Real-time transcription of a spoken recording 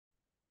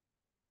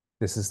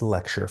This is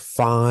lecture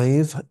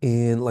 5.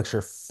 In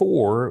lecture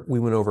 4,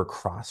 we went over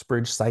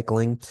cross-bridge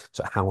cycling,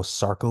 so how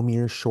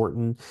sarcomeres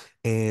shorten,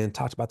 and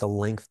talked about the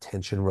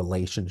length-tension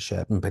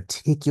relationship, in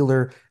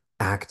particular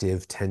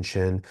active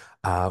tension,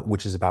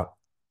 which is about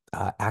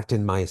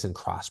actin-myosin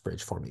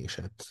cross-bridge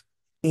formation.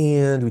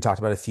 And we talked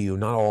about a few,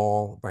 not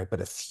all, right,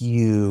 but a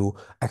few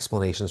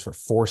explanations for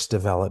force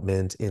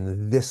development.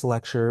 In this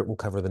lecture, we'll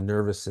cover the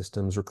nervous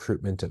system's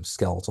recruitment of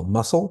skeletal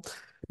muscle,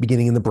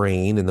 beginning in the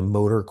brain in the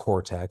motor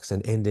cortex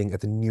and ending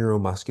at the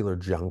neuromuscular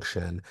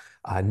junction.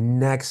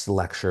 Next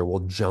lecture,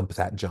 we'll jump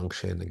that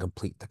junction and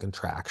complete the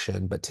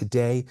contraction. But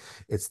today,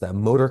 it's the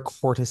motor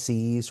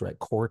cortices, right,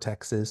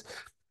 cortexes,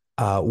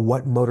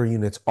 what motor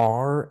units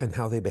are and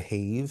how they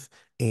behave,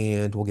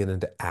 and we'll get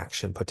into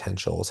action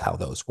potentials, how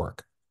those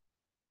work.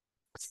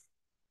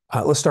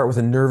 Let's start with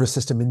the nervous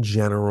system in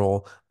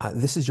general.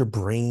 This is your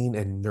brain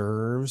and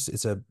nerves.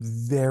 It's a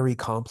very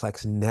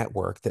complex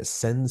network that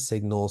sends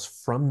signals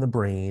from the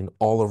brain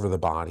all over the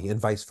body and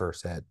vice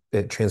versa.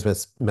 It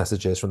transmits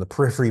messages from the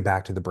periphery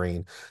back to the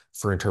brain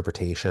for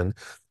interpretation.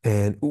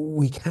 And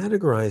we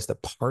categorize the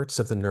parts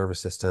of the nervous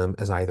system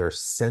as either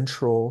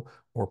central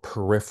or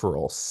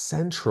peripheral.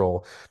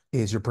 Central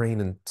is your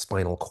brain and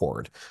spinal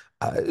cord.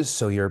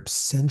 So your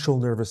central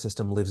nervous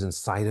system lives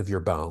inside of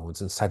your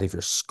bones, inside of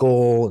your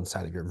skull,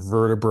 inside of your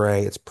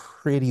vertebrae. It's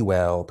pretty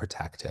well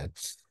protected.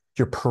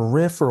 Your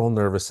peripheral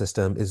nervous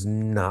system is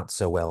not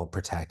so well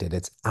protected.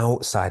 It's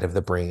outside of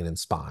the brain and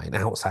spine,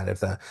 outside of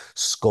the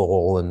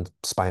skull and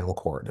spinal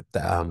cord,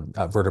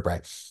 the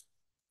vertebrae.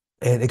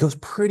 And it goes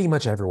pretty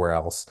much everywhere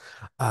else.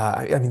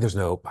 I mean, there's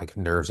no like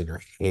nerves in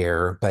your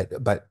hair, but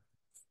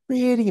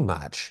pretty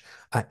much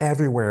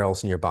everywhere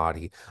else in your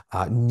body,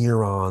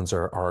 neurons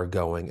are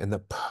going. And the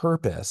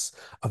purpose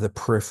of the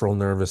peripheral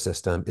nervous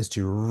system is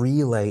to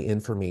relay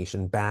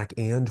information back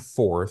and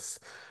forth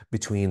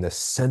between the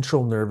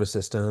central nervous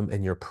system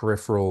and your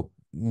peripheral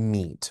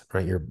meat,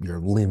 right? Your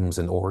limbs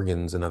and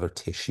organs and other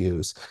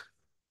tissues.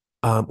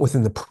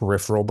 Within the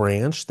peripheral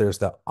branch, there's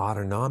the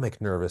autonomic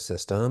nervous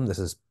system. This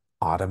is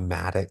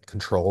automatic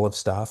control of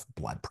stuff,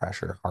 blood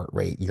pressure, heart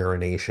rate,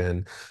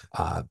 urination,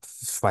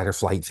 fight or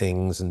flight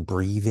things, and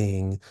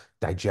breathing,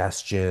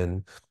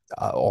 digestion,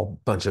 all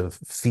bunch of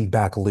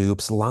feedback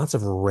loops, lots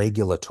of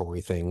regulatory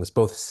things,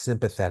 both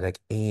sympathetic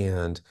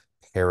and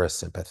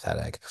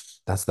parasympathetic.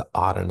 That's the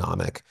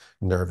autonomic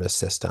nervous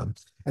system.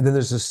 And then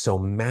there's the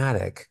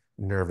somatic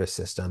nervous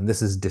system.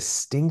 This is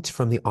distinct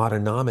from the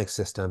autonomic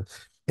system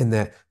in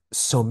that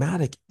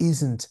somatic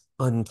isn't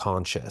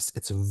unconscious.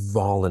 It's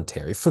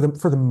voluntary. For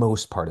the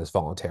most part, it's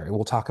voluntary.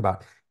 We'll talk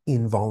about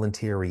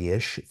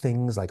involuntary-ish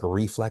things like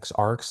reflex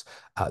arcs.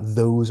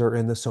 Those are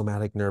in the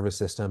somatic nervous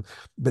system.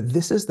 But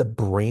this is the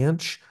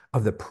branch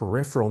of the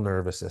peripheral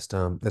nervous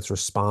system that's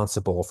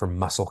responsible for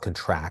muscle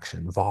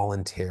contraction.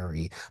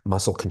 Voluntary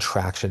muscle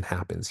contraction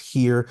happens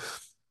here.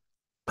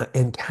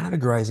 And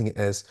categorizing it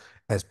as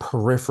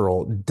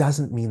peripheral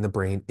doesn't mean the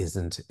brain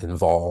isn't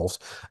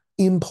involved.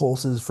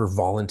 Impulses for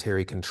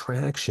voluntary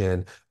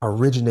contraction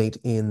originate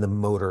in the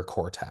motor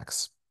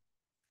cortex,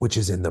 which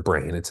is in the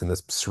brain. It's in the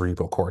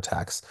cerebral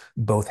cortex,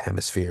 both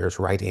hemispheres,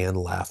 right and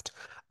left.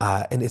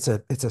 And it's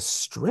a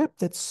strip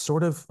that's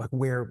sort of like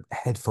where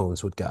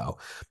headphones would go.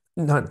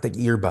 Not the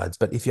earbuds,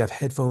 but if you have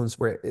headphones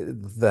where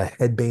the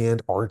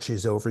headband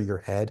arches over your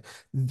head,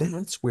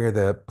 that's where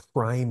the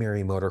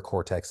primary motor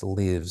cortex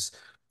lives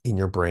in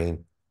your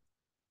brain.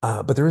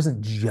 But there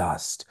isn't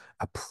just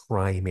a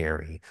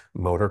primary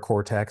motor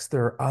cortex.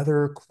 There are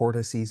other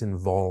cortices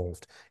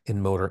involved in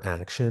motor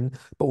action,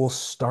 but we'll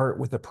start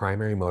with the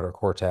primary motor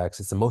cortex.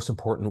 It's the most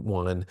important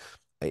one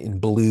in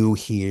blue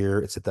here.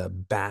 It's at the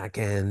back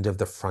end of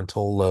the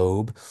frontal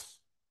lobe.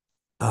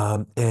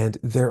 And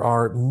there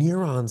are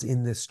neurons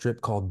in this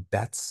strip called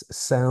Betz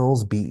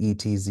cells,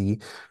 B-E-T-Z,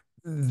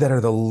 that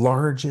are the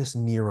largest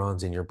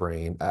neurons in your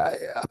brain,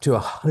 up to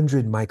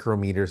 100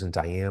 micrometers in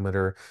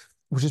diameter,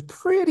 which is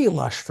pretty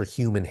lush for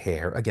human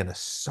hair. Again, a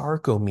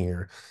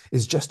sarcomere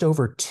is just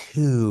over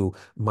 2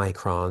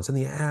 microns, and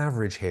the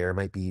average hair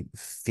might be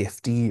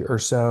 50 or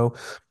so.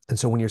 And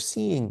so when you're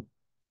seeing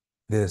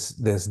this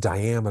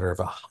diameter of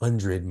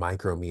 100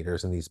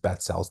 micrometers in these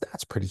Betz cells,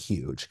 that's pretty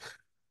huge.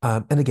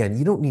 And again,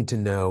 you don't need to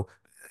know,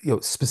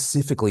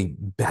 specifically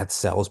Betz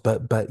cells,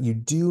 but you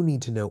do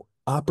need to know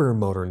upper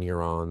motor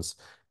neurons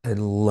and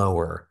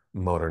lower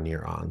motor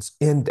neurons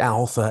and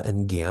alpha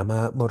and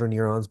gamma motor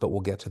neurons, but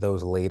we'll get to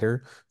those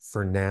later.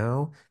 For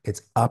now,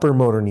 it's upper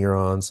motor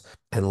neurons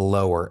and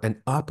lower.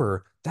 And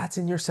upper, that's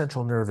in your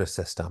central nervous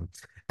system.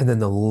 And then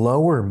the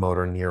lower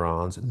motor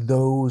neurons,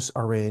 those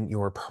are in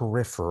your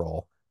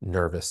peripheral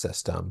nervous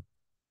system.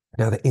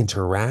 Now, the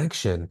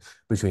interaction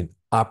between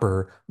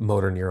upper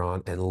motor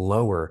neuron and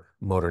lower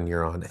motor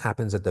neuron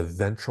happens at the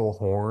ventral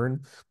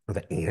horn or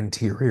the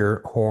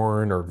anterior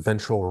horn or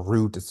ventral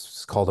root.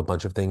 It's called a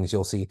bunch of things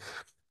you'll see.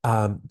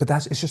 But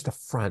it's just the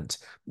front.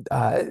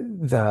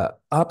 The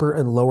upper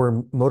and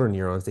lower motor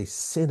neurons, they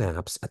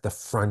synapse at the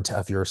front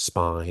of your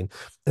spine.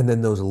 And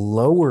then those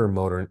lower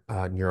motor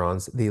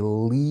neurons, they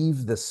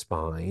leave the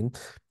spine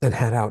and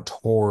head out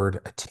toward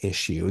a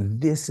tissue.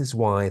 This is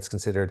why it's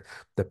considered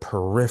the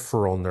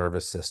peripheral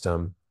nervous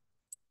system.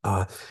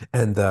 Uh,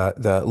 and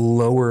the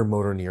lower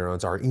motor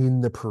neurons are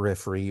in the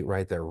periphery,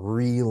 right? They're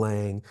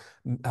relaying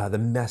the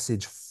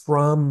message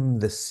from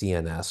the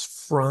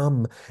CNS,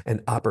 from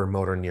an upper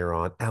motor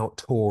neuron out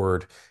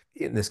toward,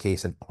 in this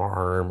case, an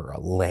arm or a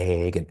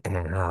leg, an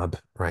ab,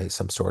 right?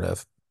 Some sort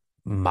of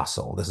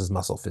muscle. This is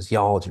muscle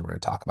physiology. We're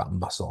going to talk about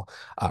muscle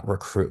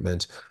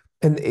recruitment.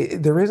 And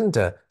there isn't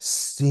a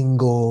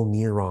single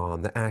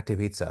neuron that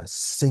activates a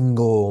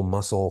single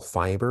muscle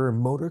fiber.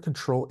 Motor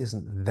control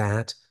isn't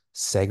that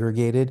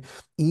segregated.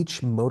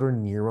 Each motor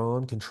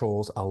neuron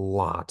controls a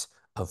lot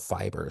of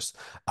fibers.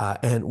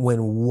 And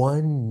when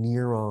one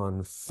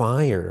neuron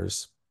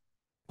fires,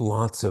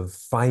 lots of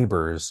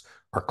fibers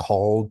are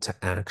called to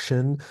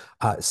action.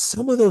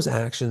 Some of those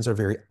actions are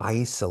very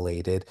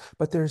isolated,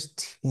 but there's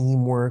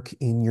teamwork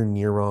in your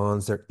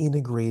neurons. They're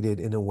integrated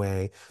in a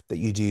way that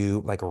you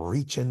do like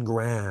reach and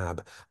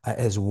grab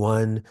as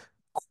one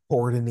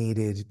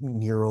coordinated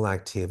neural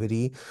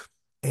activity.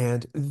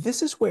 And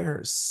this is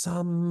where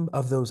some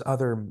of those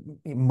other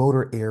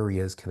motor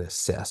areas can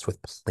assist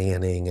with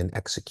planning and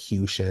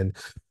execution.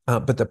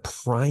 But the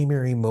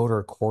primary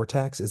motor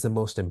cortex is the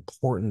most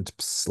important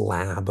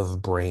slab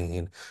of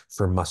brain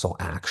for muscle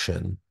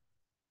action.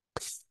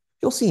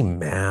 You'll see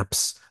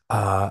maps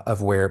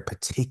of where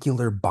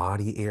particular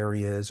body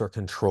areas are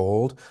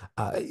controlled.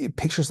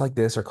 Pictures like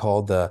this are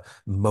called the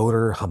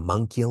motor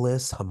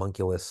homunculus.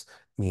 Homunculus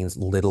means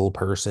little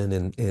person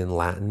in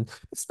Latin.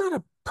 It's not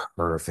a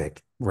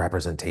perfect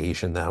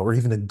representation, though, or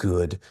even a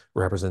good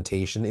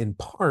representation, in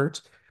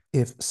part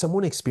if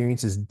someone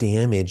experiences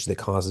damage that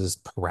causes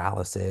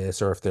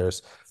paralysis or if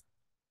there's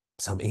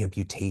some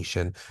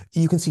amputation,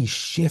 you can see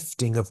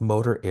shifting of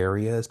motor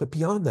areas, but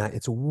beyond that,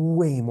 it's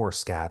way more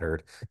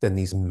scattered than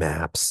these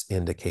maps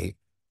indicate.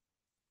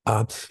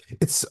 Uh,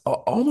 it's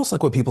almost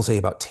like what people say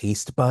about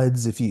taste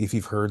buds. If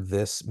you've heard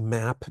this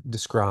map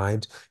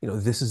described,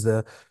 this is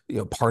the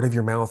part of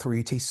your mouth where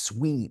you taste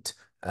sweet.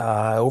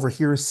 Over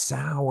here is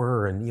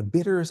sour, and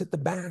bitter is at the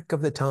back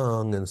of the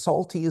tongue, and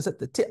salty is at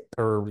the tip,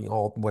 or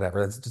all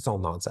whatever. That's just all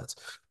nonsense.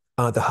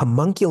 The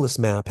homunculus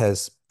map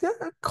has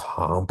a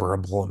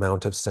comparable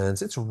amount of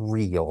sense. It's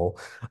real,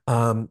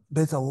 but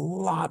it's a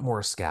lot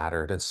more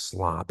scattered and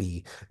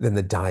sloppy than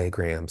the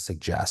diagram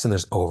suggests, and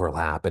there's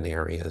overlap in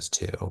areas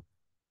too.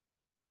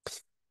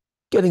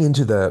 Getting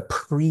into the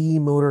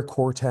premotor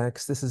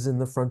cortex, this is in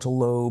the frontal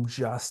lobe,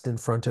 just in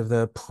front of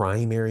the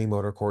primary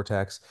motor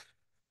cortex.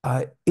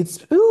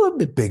 It's a little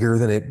bit bigger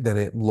than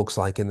it looks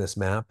like in this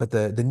map, but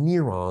the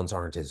neurons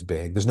aren't as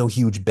big. There's no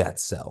huge bet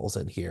cells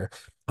in here.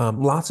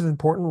 Lots of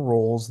important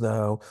roles,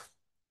 though: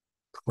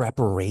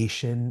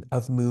 preparation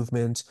of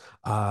movement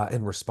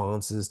and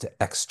responses to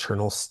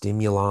external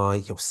stimuli,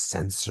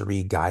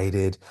 sensory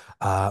guided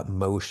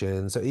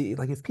motion. So,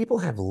 like if people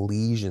have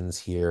lesions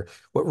here,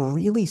 what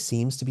really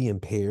seems to be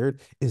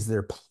impaired is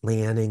their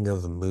planning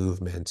of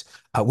movement,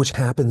 which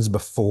happens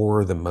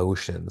before the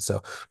motion.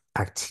 So,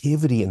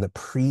 activity in the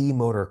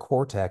premotor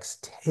cortex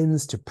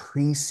tends to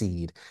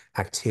precede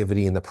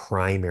activity in the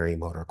primary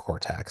motor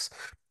cortex.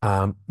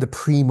 The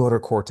premotor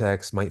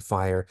cortex might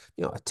fire,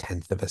 a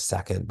tenth of a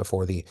second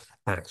before the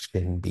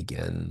action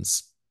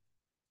begins.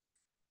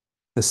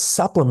 The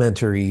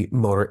supplementary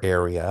motor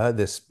area,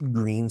 this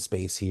green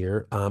space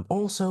here,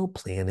 also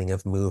planning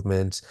of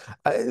movement.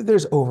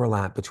 There's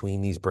overlap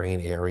between these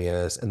brain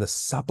areas, and the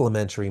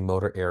supplementary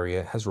motor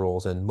area has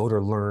roles in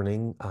motor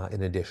learning,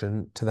 in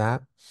addition to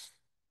that.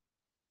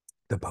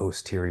 The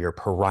posterior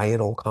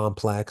parietal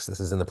complex, this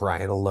is in the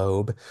parietal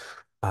lobe,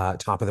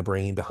 top of the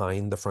brain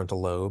behind the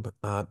frontal lobe.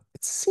 It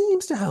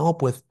seems to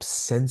help with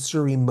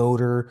sensory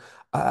motor,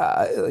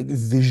 like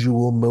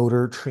visual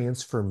motor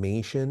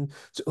transformation.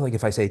 So, like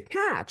if I say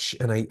catch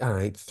and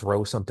I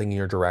throw something in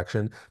your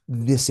direction,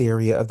 this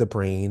area of the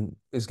brain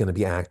is going to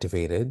be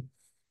activated.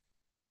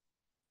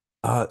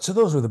 So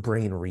those are the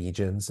brain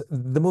regions.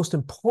 The most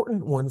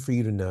important one for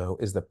you to know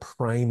is the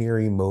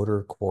primary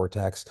motor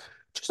cortex.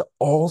 Just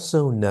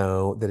also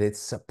know that it's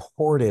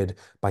supported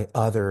by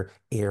other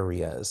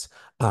areas.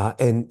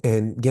 And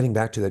getting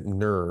back to the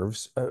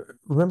nerves,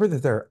 remember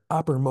that there are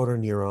upper motor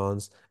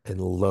neurons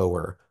and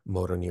lower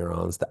motor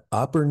neurons. The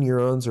upper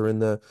neurons are in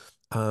the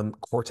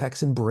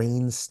cortex and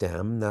brain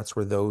stem. That's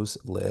where those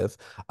live.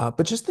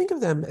 But just think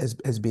of them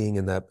as being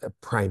in the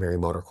primary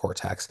motor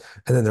cortex.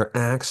 And then their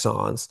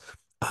axons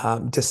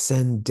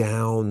descend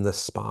down the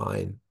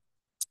spine,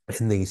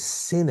 and they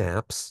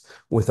synapse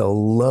with a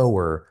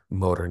lower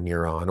motor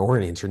neuron or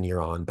an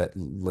interneuron, but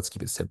let's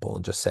keep it simple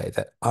and just say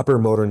that upper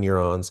motor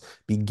neurons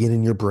begin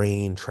in your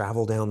brain,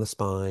 travel down the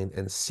spine,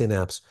 and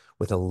synapse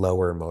with a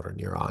lower motor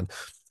neuron.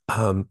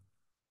 Um,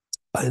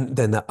 And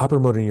then the upper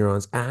motor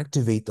neurons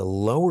activate the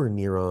lower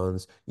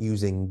neurons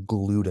using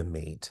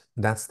glutamate.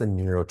 That's the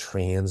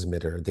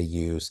neurotransmitter they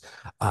use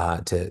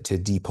to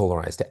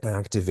depolarize, to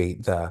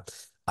activate the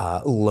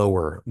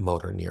lower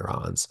motor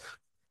neurons.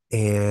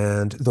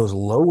 And those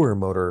lower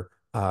motor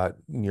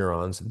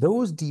neurons,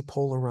 those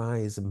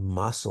depolarize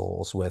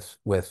muscles with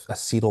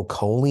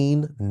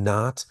acetylcholine,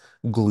 not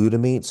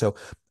glutamate. So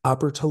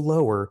upper to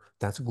lower,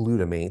 that's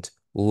glutamate.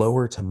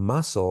 Lower to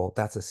muscle,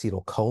 that's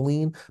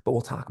acetylcholine. But we'll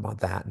talk about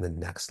that in the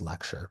next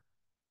lecture.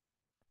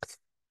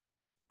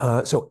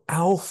 So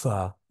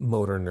alpha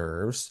motor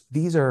nerves,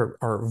 these are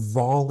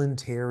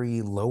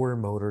voluntary lower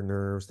motor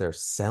nerves. They're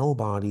cell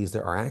bodies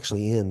that are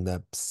actually in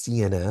the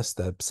CNS,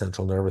 the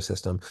central nervous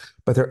system,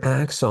 but their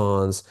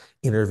axons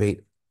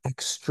innervate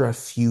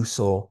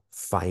extrafusal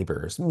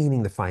fibers,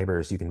 meaning the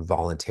fibers you can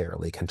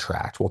voluntarily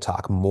contract. We'll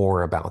talk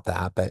more about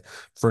that, but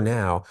for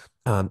now,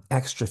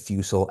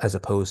 extrafusal as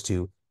opposed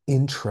to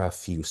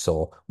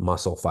intrafusal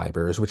muscle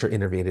fibers, which are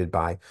innervated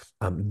by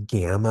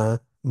gamma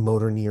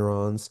motor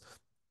neurons.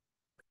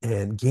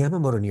 And gamma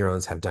motor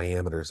neurons have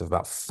diameters of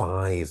about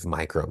 5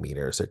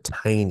 micrometers. They're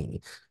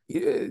tiny,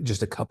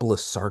 just a couple of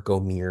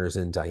sarcomeres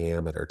in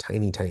diameter,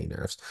 tiny, tiny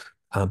nerves.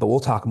 But we'll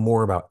talk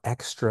more about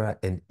extra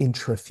and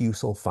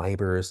intrafusal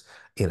fibers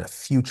in a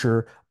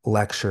future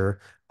lecture.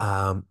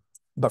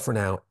 But for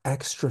now,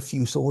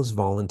 extrafusal is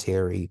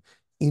voluntary,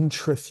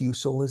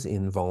 intrafusal is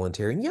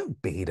involuntary. And you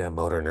have beta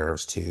motor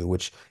nerves too,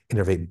 which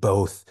innervate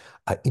both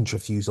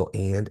intrafusal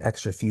and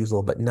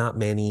extrafusal, but not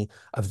many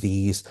of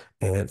these.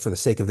 And for the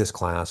sake of this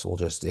class, we'll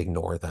just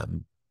ignore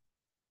them.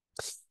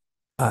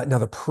 Now,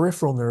 the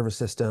peripheral nervous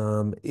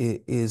system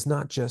is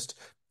not just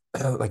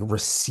like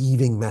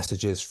receiving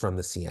messages from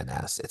the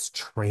CNS, it's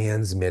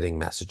transmitting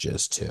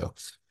messages too.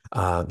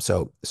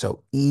 So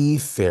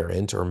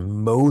efferent or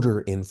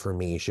motor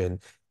information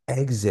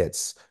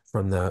exits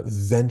from the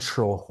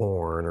ventral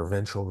horn or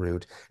ventral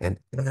root, and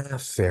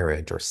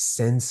afferent or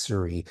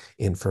sensory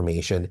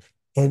information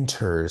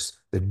enters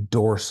the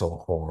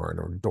dorsal horn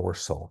or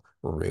dorsal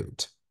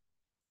root.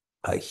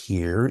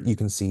 Here you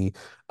can see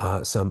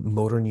some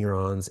motor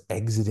neurons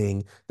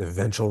exiting the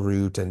ventral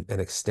root and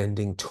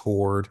extending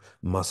toward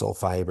muscle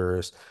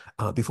fibers.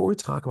 Before we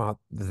talk about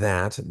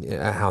that,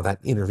 how that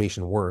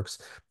innervation works,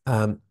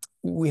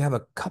 we have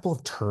a couple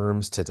of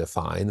terms to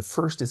define. The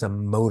first is a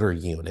motor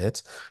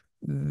unit.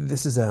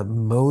 This is a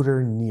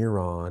motor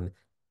neuron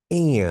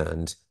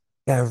and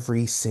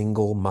every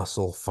single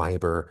muscle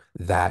fiber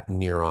that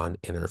neuron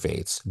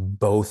innervates.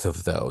 Both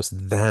of those,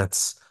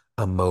 that's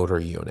a motor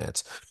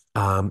unit.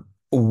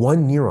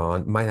 One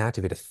neuron might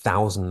activate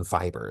 1,000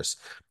 fibers.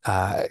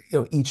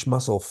 Each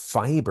muscle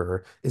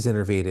fiber is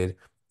innervated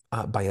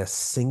by a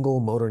single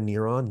motor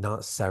neuron,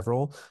 not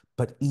several,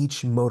 but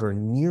each motor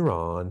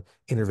neuron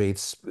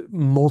innervates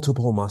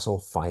multiple muscle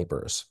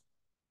fibers.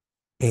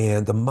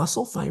 And the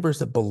muscle fibers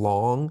that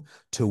belong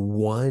to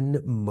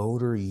one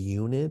motor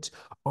unit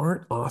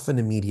aren't often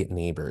immediate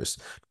neighbors.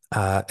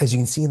 As you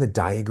can see in the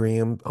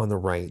diagram on the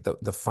right,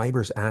 the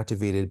fibers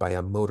activated by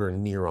a motor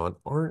neuron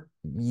aren't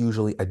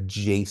usually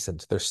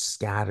adjacent. They're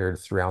scattered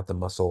throughout the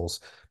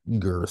muscle's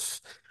girth.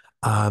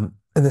 And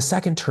the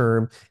second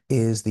term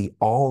is the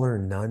all or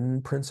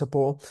none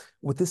principle.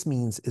 What this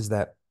means is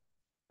that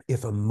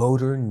if a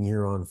motor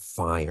neuron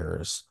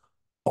fires,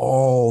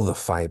 all the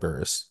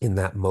fibers in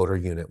that motor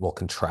unit will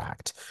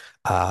contract,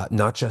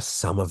 not just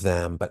some of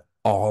them, but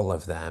all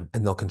of them,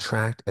 and they'll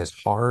contract as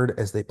hard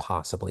as they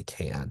possibly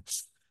can.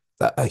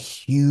 A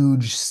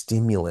huge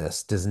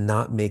stimulus does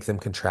not make them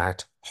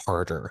contract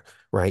harder,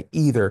 right?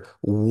 Either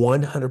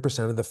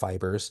 100% of the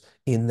fibers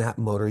in that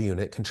motor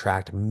unit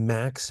contract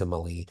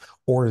maximally,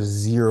 or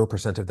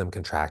 0% of them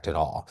contract at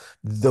all.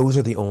 Those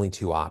are the only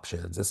two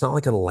options. It's not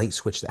like a light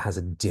switch that has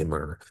a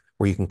dimmer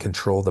where you can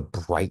control the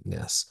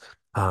brightness.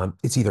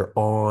 It's either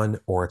on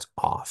or it's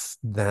off.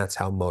 That's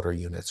how motor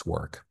units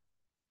work.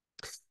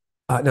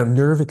 Now,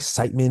 nerve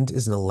excitement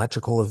is an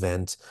electrical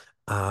event.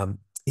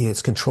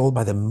 It's controlled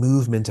by the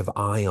movement of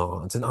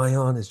ions. An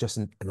ion is just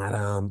an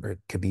atom, or it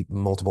could be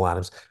multiple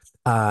atoms,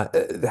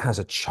 that has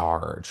a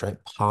charge, right?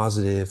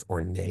 Positive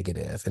or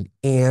negative. An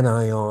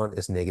anion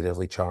is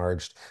negatively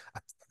charged.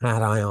 A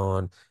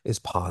cation is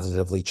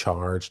positively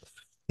charged.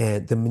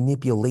 And the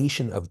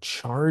manipulation of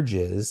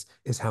charges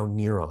is how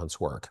neurons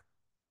work.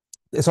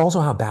 It's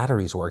also how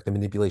batteries work, the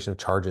manipulation of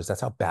charges.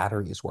 That's how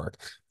batteries work.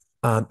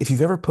 If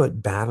you've ever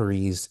put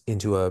batteries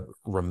into a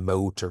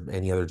remote or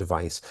any other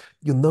device,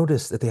 you'll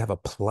notice that they have a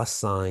plus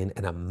sign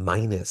and a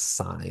minus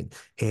sign.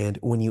 And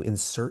when you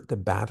insert the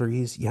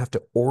batteries, you have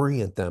to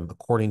orient them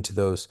according to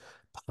those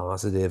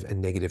positive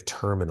and negative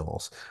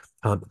terminals.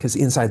 Because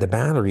inside the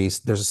batteries,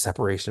 there's a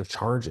separation of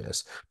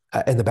charges,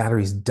 and the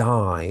batteries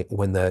die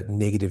when the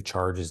negative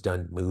charge is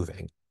done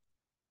moving.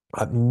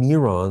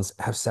 Neurons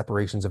have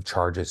separations of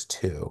charges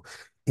too.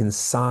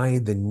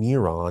 Inside the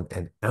neuron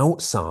and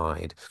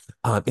outside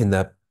in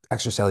the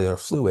extracellular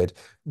fluid,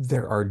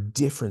 there are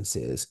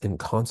differences in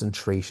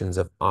concentrations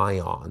of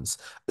ions.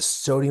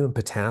 Sodium and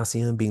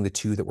potassium being the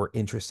two that we're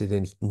interested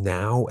in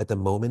now at the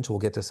moment. We'll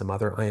get to some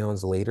other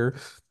ions later,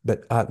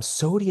 but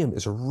sodium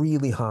is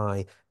really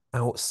high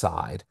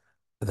outside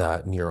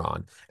the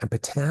neuron, and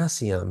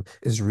potassium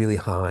is really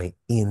high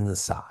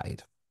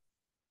inside.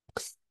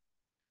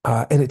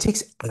 And it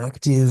takes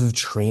active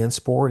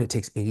transport, it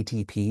takes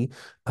ATP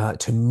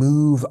to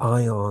move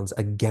ions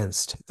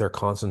against their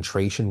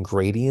concentration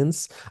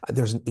gradients.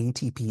 There's an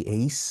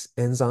ATPase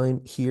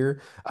enzyme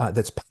here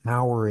that's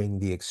powering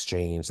the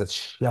exchange, that's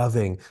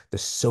shoving the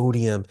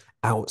sodium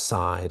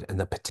outside and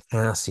the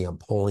potassium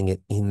pulling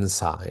it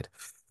inside.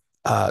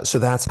 So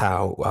that's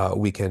how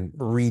we can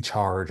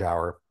recharge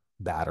our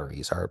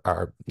batteries,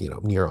 our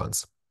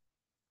neurons.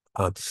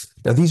 Um,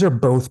 Now, these are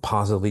both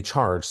positively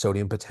charged.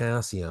 Sodium,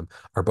 potassium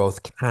are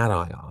both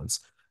cations,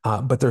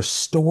 but they're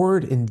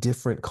stored in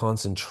different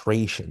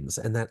concentrations,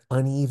 and that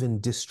uneven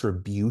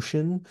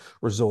distribution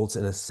results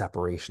in a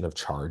separation of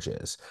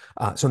charges.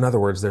 So, in other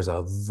words, there's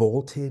a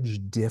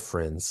voltage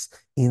difference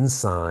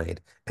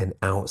inside and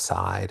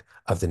outside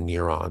of the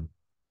neuron,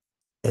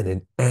 and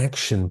an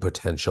action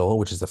potential,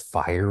 which is the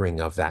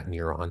firing of that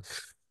neuron,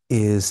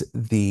 is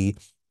the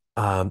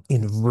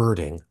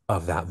inverting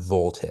of that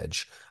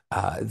voltage.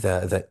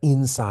 The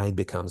inside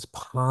becomes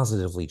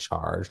positively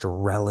charged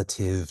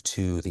relative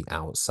to the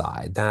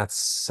outside.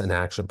 That's an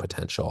action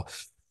potential.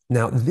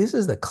 Now, this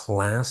is the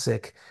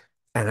classic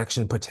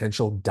action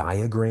potential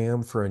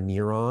diagram for a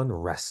neuron.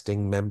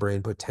 Resting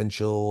membrane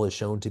potential is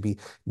shown to be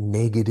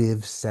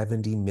negative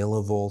 70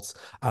 millivolts,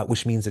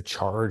 which means the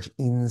charge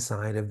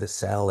inside of the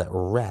cell at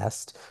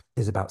rest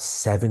is about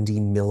 70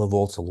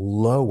 millivolts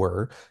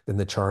lower than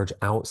the charge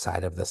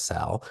outside of the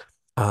cell.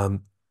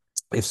 Um,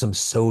 if some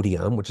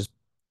sodium, which is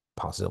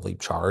positively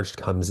charged,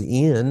 comes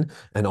in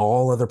and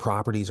all other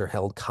properties are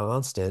held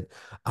constant,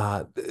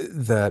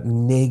 the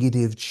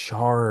negative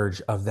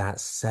charge of that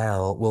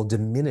cell will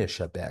diminish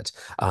a bit.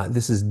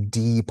 This is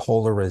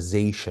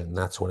depolarization.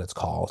 That's what it's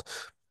called.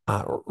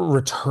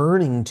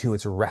 Returning to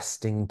its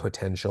resting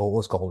potential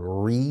is called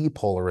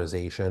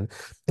repolarization,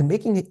 and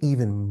making it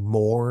even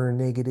more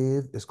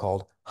negative is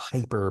called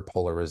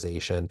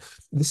hyperpolarization.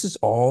 This is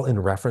all in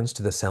reference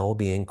to the cell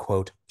being,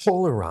 quote,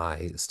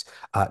 polarized,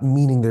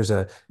 meaning there's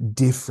a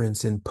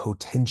difference in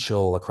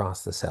potential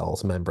across the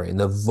cell's membrane.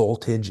 The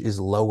voltage is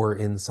lower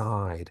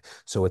inside,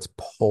 so it's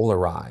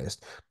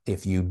polarized.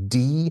 If you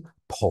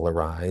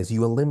depolarize,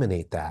 you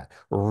eliminate that.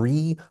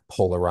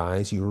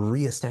 Repolarize, you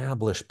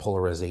reestablish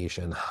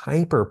polarization.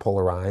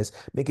 Hyperpolarize,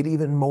 make it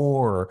even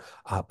more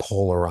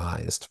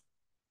polarized.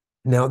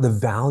 Now, the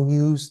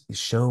values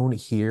shown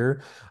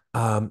here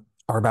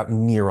are about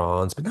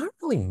neurons, but not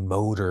really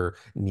motor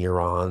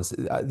neurons.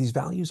 These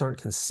values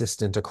aren't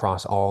consistent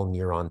across all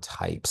neuron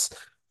types.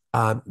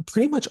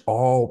 Pretty much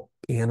all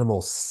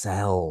animal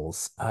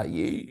cells,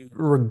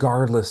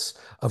 regardless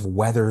of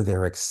whether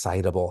they're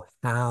excitable,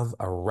 have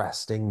a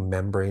resting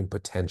membrane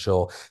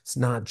potential. It's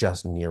not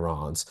just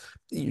neurons.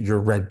 Your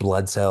red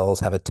blood cells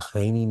have a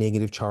tiny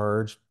negative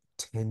charge,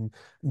 10,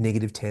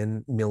 negative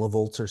 10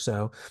 millivolts or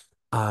so.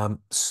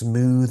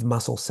 Smooth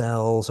muscle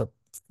cells are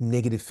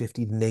negative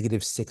 50 to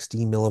negative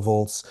 60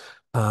 millivolts.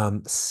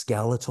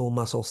 Skeletal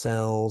muscle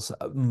cells,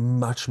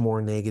 much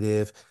more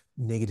negative,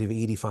 negative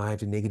 85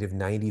 to negative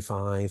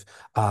 95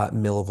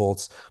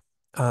 millivolts.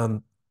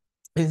 Um,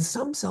 in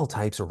some cell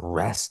types,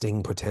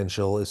 resting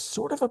potential is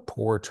sort of a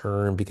poor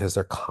term because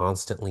they're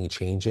constantly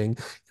changing.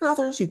 In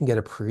others, you can get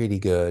a pretty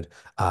good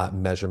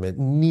measurement.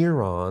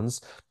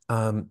 Neurons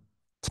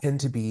tend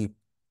to be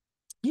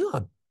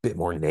a bit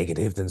more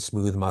negative than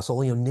smooth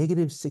muscle,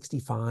 negative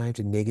 65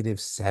 to negative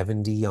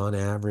 70 on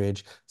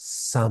average,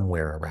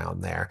 somewhere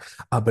around there.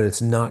 But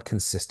it's not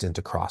consistent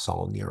across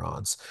all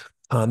neurons.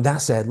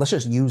 That said, let's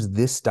just use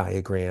this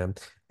diagram.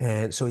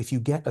 And so if you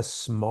get a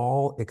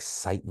small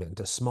excitement,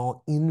 a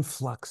small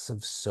influx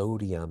of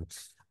sodium,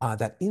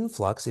 that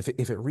influx, if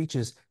it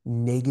reaches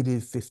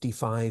negative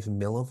 55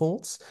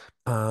 millivolts,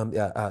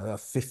 a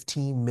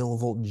 15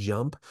 millivolt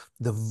jump,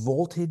 the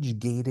voltage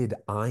gated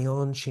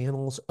ion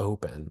channels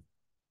open.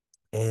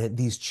 And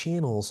these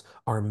channels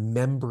are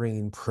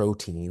membrane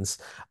proteins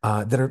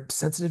that are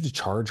sensitive to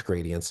charge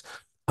gradients.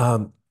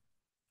 Um,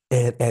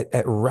 and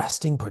at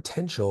resting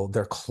potential,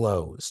 they're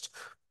closed.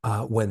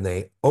 When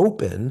they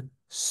open,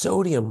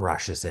 sodium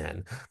rushes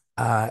in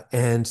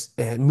and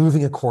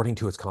moving according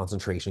to its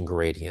concentration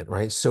gradient,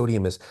 right?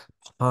 Sodium is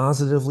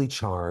positively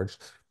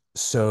charged,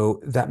 so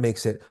that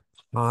makes it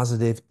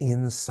positive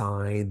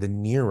inside the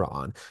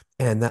neuron.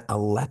 And that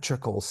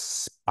electrical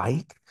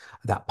spike,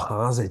 that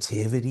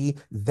positivity,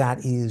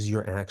 that is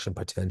your action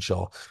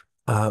potential.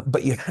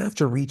 But you have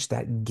to reach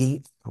that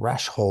gate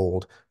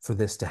threshold for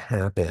this to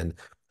happen.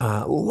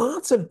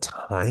 Lots of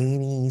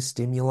tiny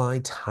stimuli,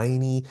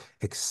 tiny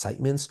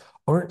excitements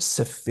aren't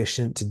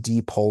sufficient to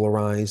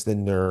depolarize the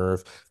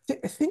nerve.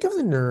 Think of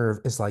the nerve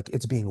as like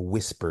it's being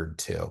whispered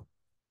to.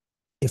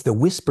 If the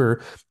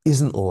whisper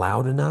isn't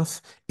loud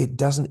enough, it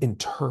doesn't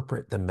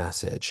interpret the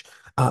message.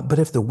 But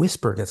if the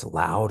whisper gets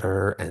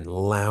louder and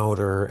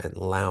louder and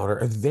louder,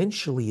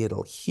 eventually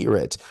it'll hear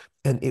it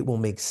and it will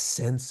make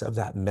sense of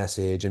that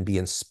message and be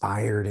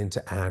inspired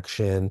into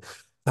action.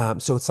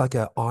 So it's like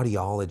an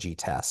audiology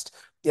test.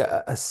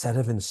 Yeah, a set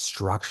of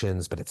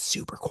instructions, but it's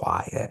super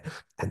quiet,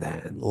 and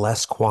then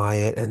less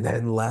quiet, and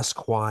then less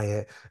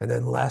quiet, and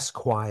then less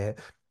quiet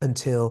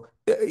until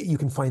you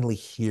can finally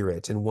hear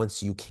it. And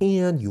once you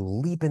can, you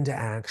leap into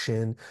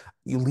action.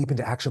 You leap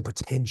into action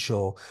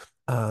potential.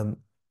 Um,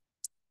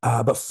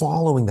 but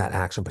following that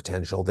action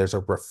potential, there's a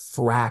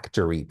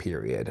refractory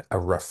period. A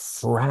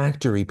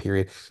refractory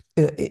period,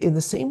 in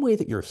the same way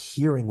that your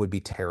hearing would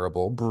be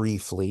terrible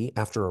briefly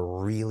after a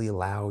really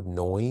loud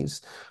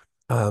noise.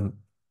 Um,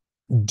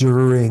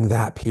 During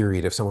that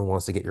period, if someone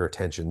wants to get your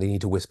attention, they need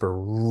to whisper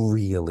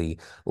really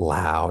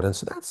loud. And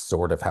so that's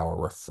sort of how a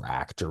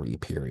refractory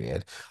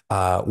period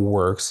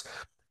works.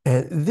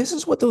 And this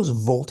is what those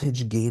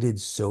voltage gated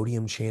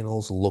sodium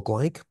channels look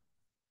like.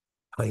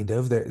 Kind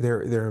of.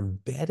 They're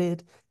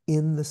embedded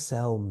in the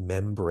cell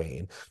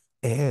membrane.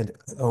 And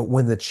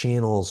when the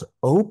channels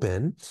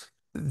open,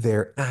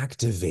 they're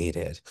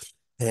activated.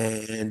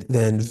 And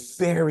then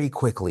very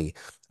quickly,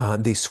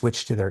 they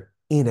switch to their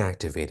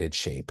inactivated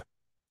shape.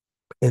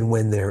 And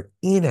when they're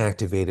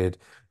inactivated,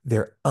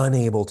 they're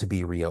unable to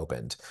be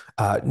reopened.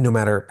 No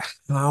matter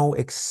how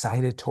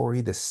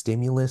excitatory the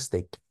stimulus,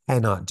 they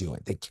cannot do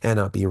it. They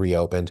cannot be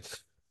reopened.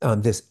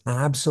 This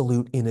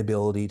absolute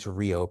inability to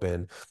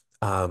reopen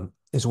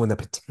is when the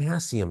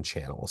potassium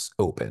channels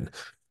open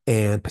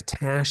and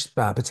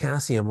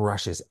potassium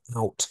rushes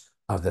out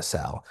of the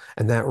cell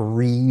and that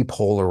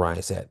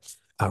repolarize it,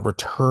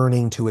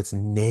 returning to its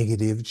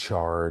negative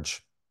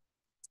charge.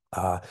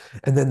 Uh,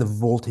 and then the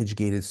voltage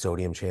gated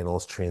sodium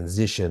channels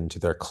transition to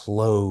their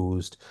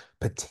closed,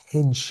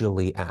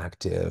 potentially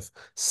active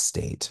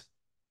state.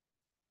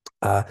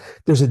 Uh,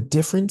 there's a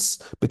difference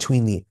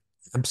between the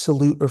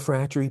absolute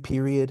refractory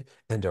period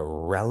and a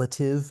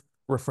relative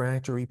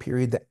refractory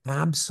period. The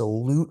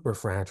absolute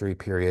refractory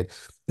period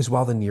is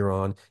while the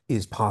neuron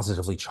is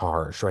positively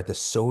charged, right? The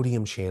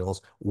sodium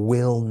channels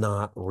will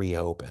not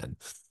reopen.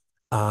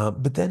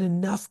 But then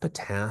enough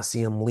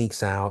potassium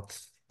leaks out,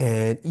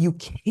 and you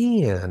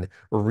can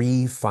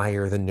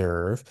refire the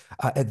nerve.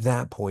 At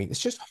that point,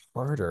 it's just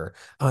harder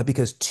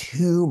because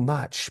too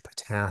much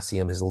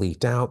potassium has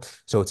leaked out.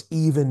 So it's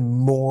even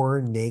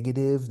more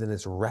negative than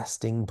its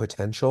resting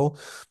potential.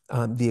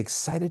 The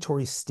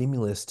excitatory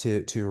stimulus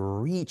to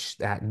reach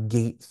that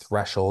gate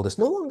threshold is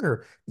no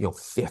longer,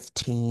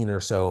 15 or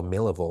so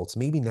millivolts.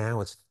 Maybe now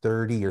it's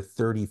 30 or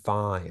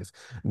 35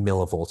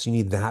 millivolts. You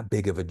need that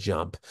big of a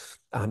jump.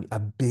 A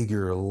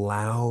bigger,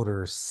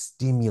 louder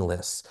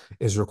stimulus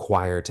is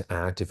required to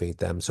activate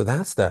them. So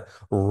that's the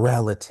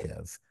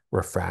relative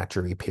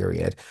refractory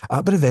period.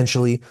 But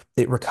eventually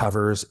it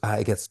recovers.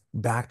 It gets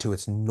back to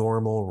its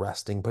normal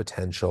resting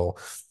potential.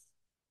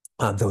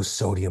 Those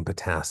sodium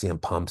potassium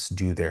pumps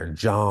do their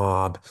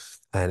job,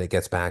 and it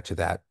gets back to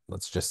that,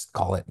 let's just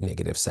call it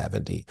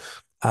 -70.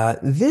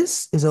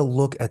 This is a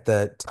look at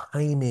the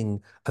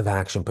timing of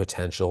action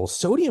potential.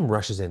 Sodium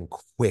rushes in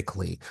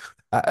quickly.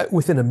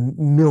 Within a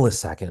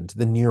millisecond,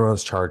 the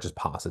neuron's charge is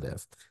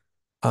positive.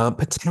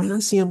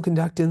 Potassium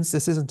conductance,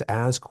 this isn't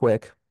as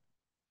quick.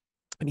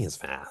 I mean, it's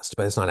fast,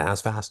 but it's not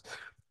as fast.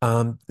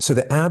 So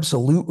the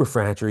absolute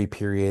refractory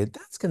period,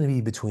 that's going to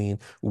be between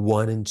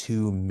 1 and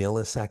 2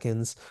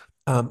 milliseconds.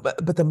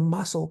 But the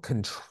muscle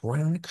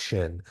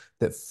contraction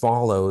that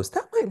follows,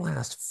 that might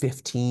last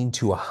 15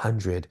 to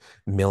 100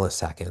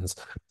 milliseconds.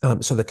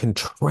 So the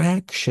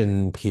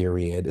contraction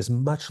period is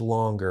much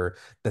longer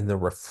than the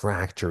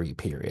refractory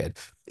period.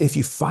 If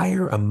you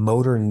fire a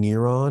motor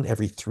neuron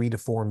every 3 to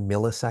 4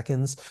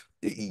 milliseconds,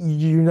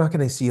 you're not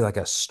going to see like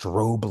a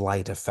strobe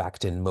light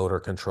effect in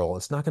motor control.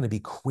 It's not going to be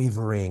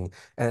quivering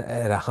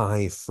at a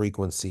high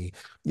frequency.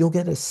 You'll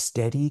get a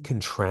steady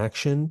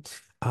contraction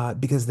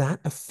because that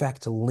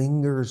effect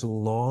lingers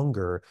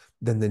longer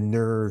than the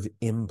nerve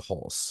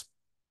impulse.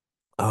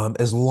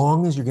 As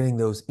long as you're getting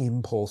those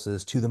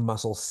impulses to the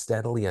muscle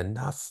steadily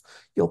enough,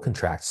 you'll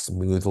contract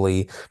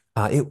smoothly.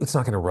 It's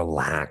not going to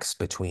relax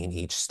between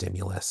each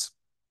stimulus.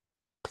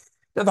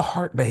 Now, the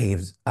heart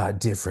behaves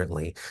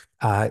differently.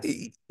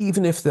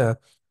 Even if the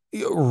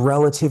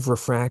relative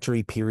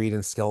refractory period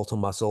in skeletal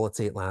muscle, let's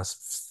say it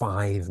lasts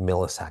 5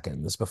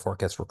 milliseconds before it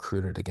gets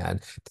recruited again,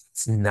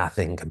 it's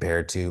nothing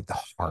compared to the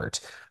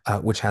heart,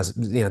 which has,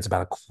 it's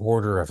about a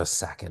quarter of a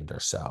second or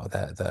so,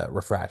 the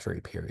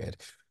refractory period.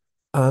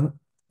 Um,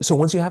 so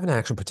once you have an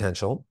action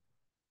potential,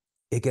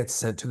 it gets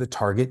sent to the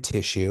target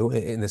tissue,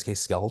 in this case,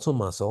 skeletal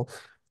muscle,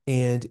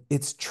 and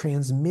it's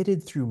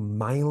transmitted through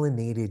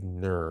myelinated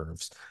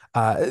nerves.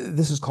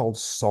 This is called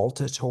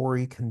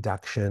saltatory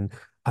conduction.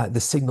 The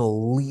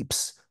signal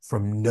leaps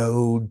from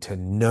node to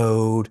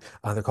node.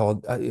 They're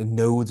called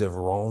nodes of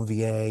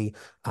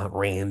Ranvier,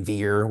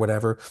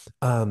 whatever.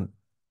 Um,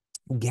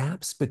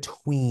 Gaps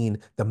between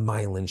the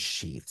myelin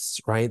sheaths,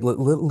 right?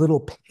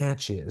 Little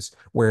patches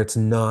where it's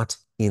not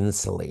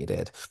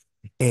insulated.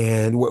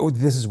 And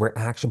this is where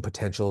action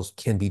potentials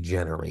can be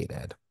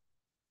generated.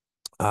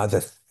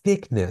 The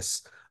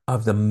thickness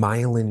of the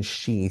myelin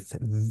sheath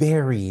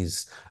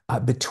varies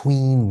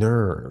between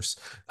nerves.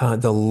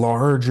 The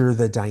larger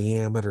the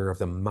diameter of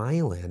the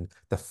myelin,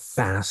 the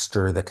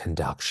faster the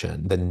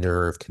conduction, the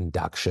nerve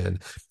conduction.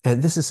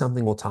 And this is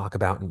something we'll talk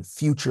about in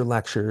future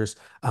lectures,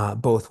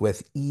 both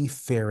with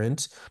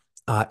efferent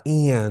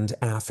and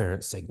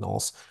afferent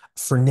signals.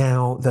 For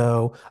now,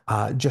 though,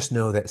 just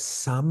know that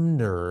some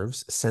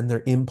nerves send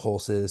their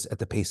impulses at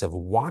the pace of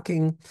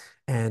walking,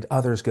 and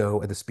others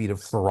go at the speed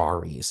of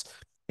Ferraris.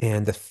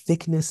 And the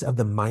thickness of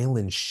the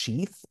myelin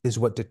sheath is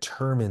what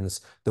determines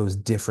those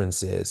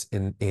differences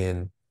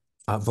in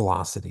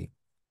velocity.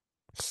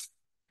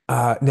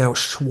 Now,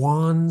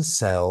 Schwann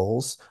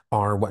cells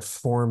are what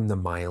form the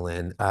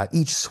myelin.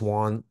 Each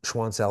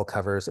Schwann cell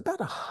covers about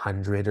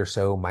 100 or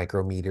so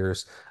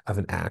micrometers of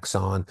an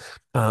axon.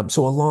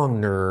 So a long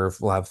nerve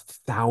will have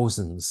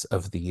thousands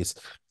of these.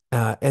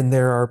 And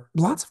there are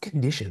lots of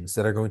conditions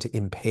that are going to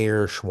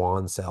impair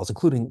Schwann cells,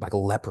 including like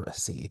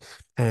leprosy.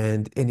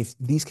 And if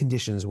these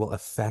conditions will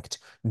affect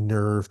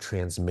nerve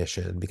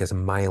transmission because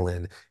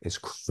myelin is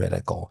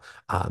critical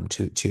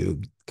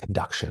to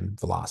conduction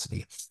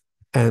velocity.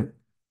 And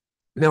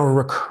now, a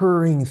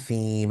recurring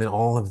theme in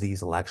all of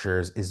these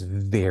lectures is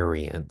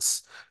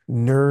variance.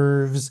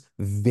 Nerves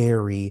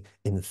vary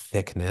in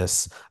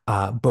thickness,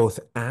 both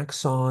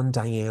axon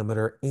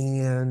diameter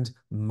and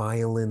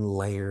myelin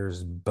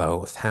layers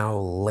both. How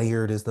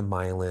layered is the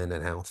myelin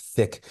and how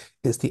thick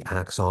is the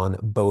axon?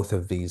 Both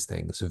of these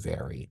things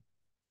vary.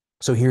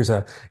 So here's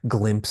a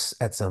glimpse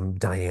at some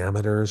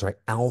diameters, right?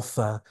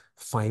 Alpha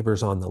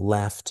fibers on the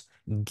left,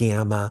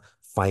 gamma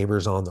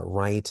fibers on the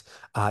right.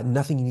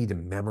 Nothing you need to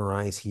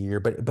memorize here,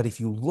 but if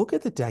you look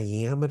at the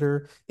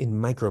diameter in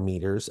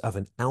micrometers of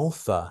an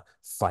alpha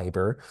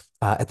fiber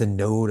at the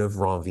node of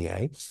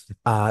Ranvier,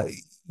 uh,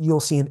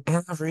 you'll see an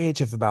average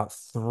of about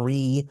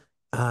 3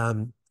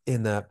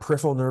 in the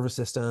peripheral nervous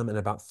system and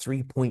about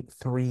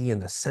 3.3 in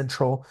the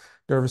central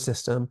nervous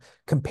system,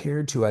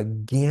 compared to a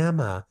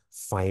gamma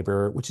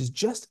fiber, which is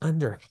just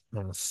under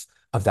half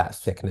of that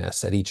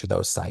thickness at each of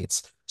those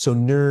sites. So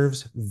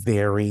nerves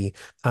vary.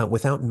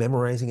 Without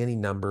memorizing any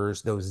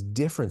numbers, those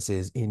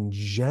differences in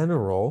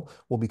general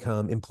will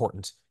become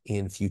important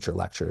in future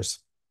lectures.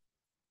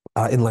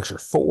 In lecture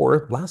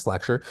 4, last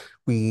lecture,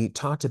 we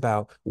talked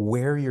about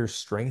where your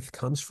strength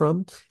comes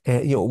from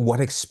and what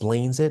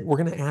explains it. We're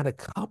going to add a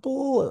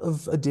couple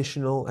of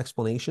additional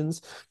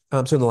explanations.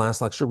 So in the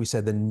last lecture, we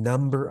said the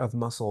number of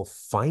muscle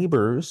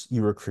fibers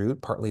you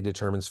recruit partly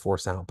determines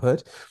force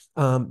output.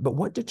 But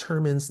what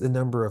determines the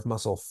number of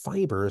muscle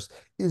fibers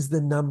is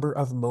the number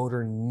of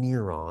motor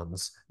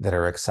neurons that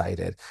are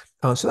excited.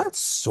 So that's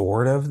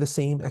sort of the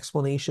same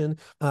explanation,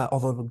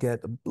 although it'll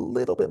get a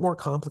little bit more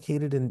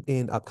complicated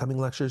in upcoming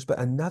lectures. But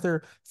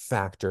another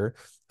factor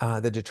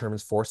that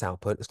determines force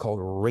output is called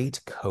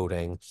rate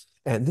coding.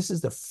 And this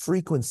is the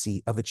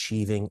frequency of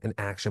achieving an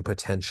action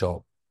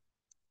potential,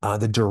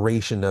 the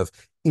duration of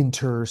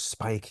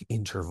inter-spike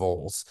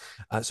intervals.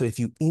 So if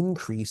you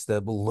increase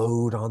the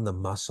load on the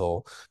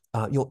muscle,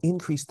 you'll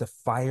increase the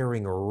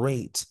firing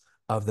rate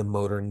of the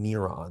motor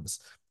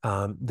neurons,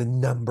 the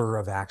number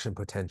of action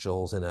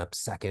potentials in a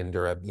second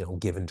or a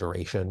given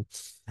duration.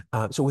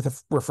 So with a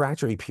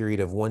refractory period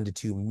of 1 to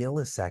 2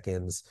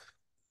 milliseconds,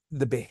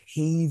 the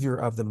behavior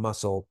of the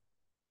muscle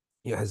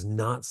has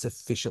not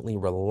sufficiently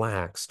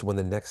relaxed when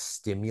the next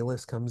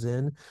stimulus comes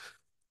in.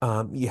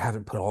 You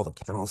haven't put all the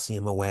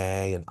calcium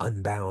away and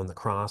unbound the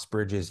cross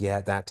bridges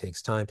yet. That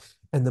takes time.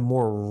 And the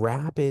more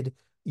rapid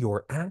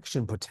your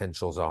action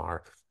potentials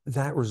are,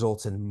 that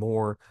results in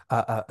more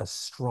a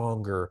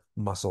stronger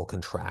muscle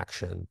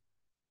contraction.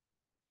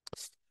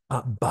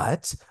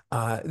 But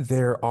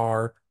there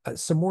are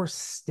some more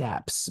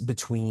steps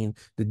between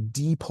the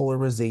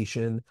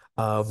depolarization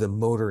of the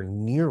motor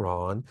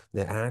neuron,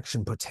 the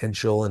action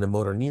potential in a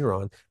motor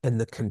neuron, and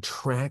the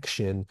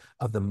contraction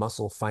of the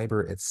muscle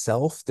fiber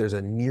itself. There's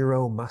a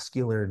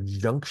neuromuscular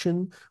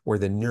junction where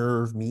the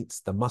nerve meets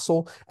the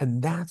muscle,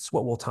 and that's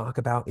what we'll talk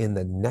about in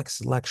the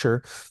next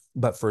lecture.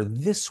 But for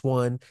this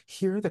one,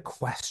 here are the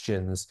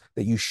questions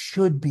that you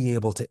should be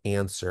able to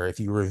answer. If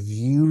you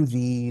review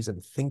these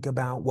and think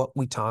about what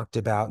we talked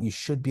about, you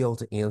should be able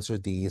to answer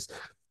these.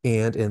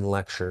 And in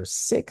lecture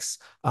 6,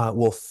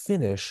 we'll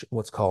finish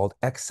what's called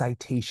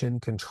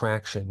excitation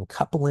contraction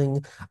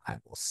coupling. I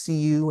will see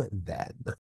you then.